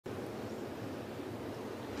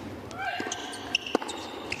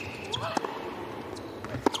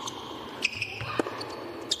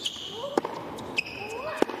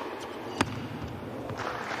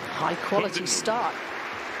quality start.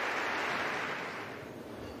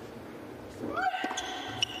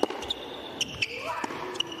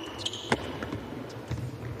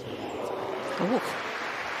 Oh,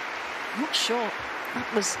 not sure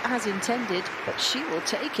that was as intended, but she will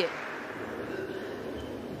take it.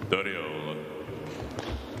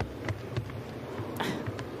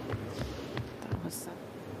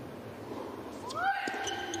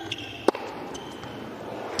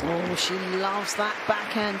 Oh, she loves that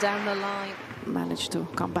backhand down the line. Managed to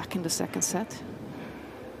come back in the second set.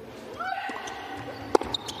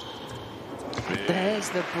 There's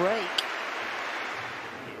the break.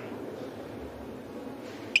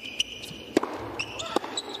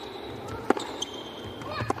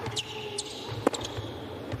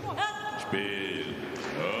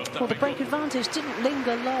 Well, the break advantage didn't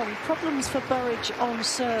linger long. Problems for Burrage on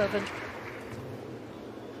serve, and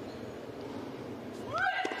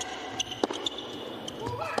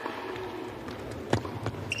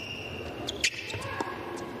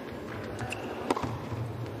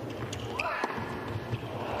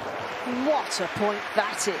what a point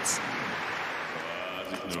that is.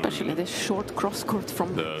 Especially this short cross-court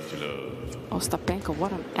from Ostapenko.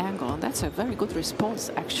 What an angle. And that's a very good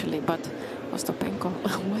response, actually. But Ostapenko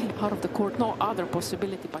way out of the court. No other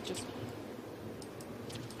possibility, but just...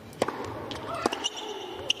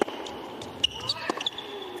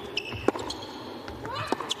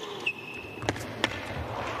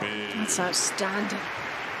 That's outstanding.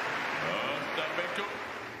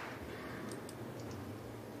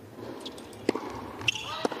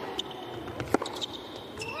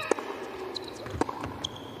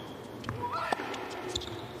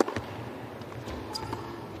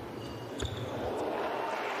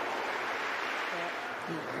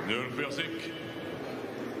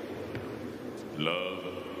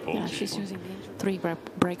 Yeah, she's using 3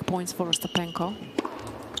 break points for Ostapenko.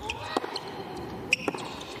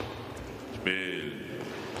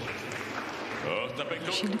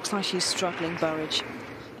 She looks like she's struggling, Burrage.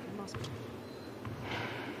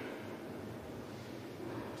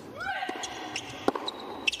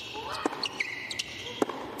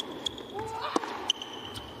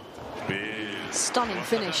 Stunning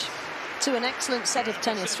finish to an excellent set of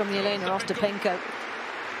tennis from Jelena Ostapenko.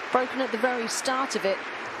 Broken at the very start of it,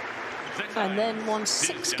 and then won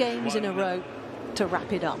 6 games in a row to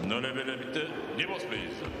wrap it up.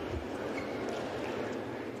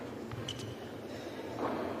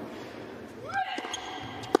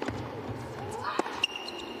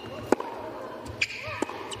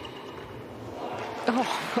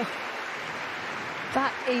 Oh,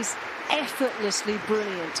 that is effortlessly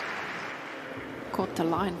brilliant. Caught the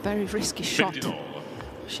line, very risky shot.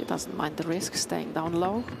 She doesn't mind the risk, staying down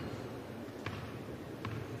low.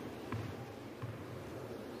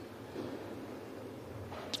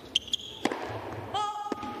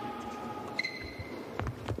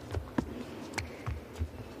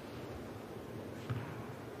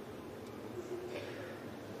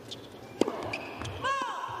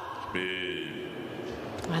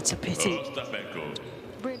 That's a pity.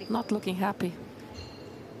 Really not looking happy.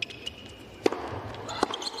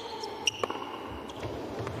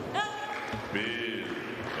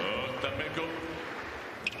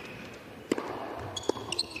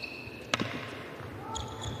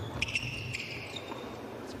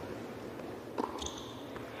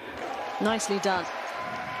 Nicely done.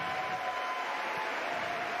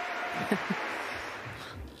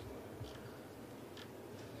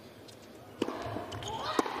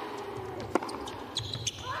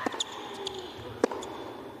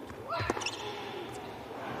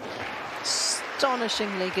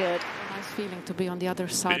 Astonishingly good. Nice feeling to be on the other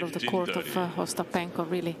side of the court of Ostapenko.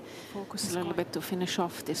 Really focus a little bit to finish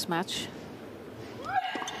off this match.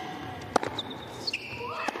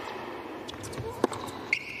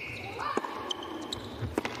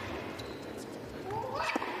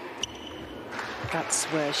 That's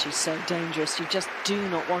where she's so dangerous. You just do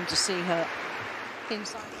not want to see her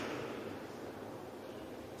inside.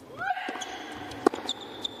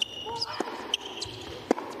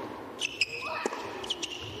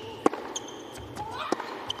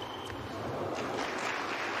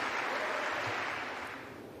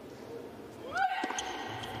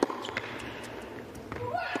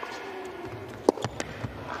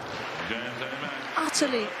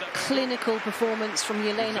 Utterly clinical performance from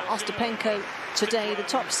Jelena Ostapenko today, the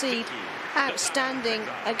top seed, outstanding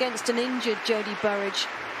against an injured Jodie Burrage,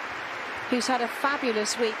 who's had a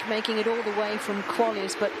fabulous week, making it all the way from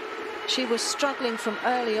qualies, but she was struggling from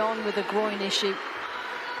early on with a groin issue,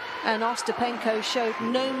 and Ostapenko showed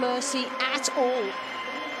no mercy at all.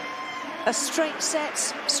 A straight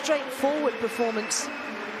sets, straightforward performance,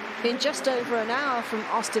 in just over an hour from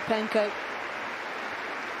Ostapenko.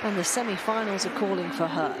 And the semi-finals are calling for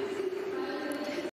her.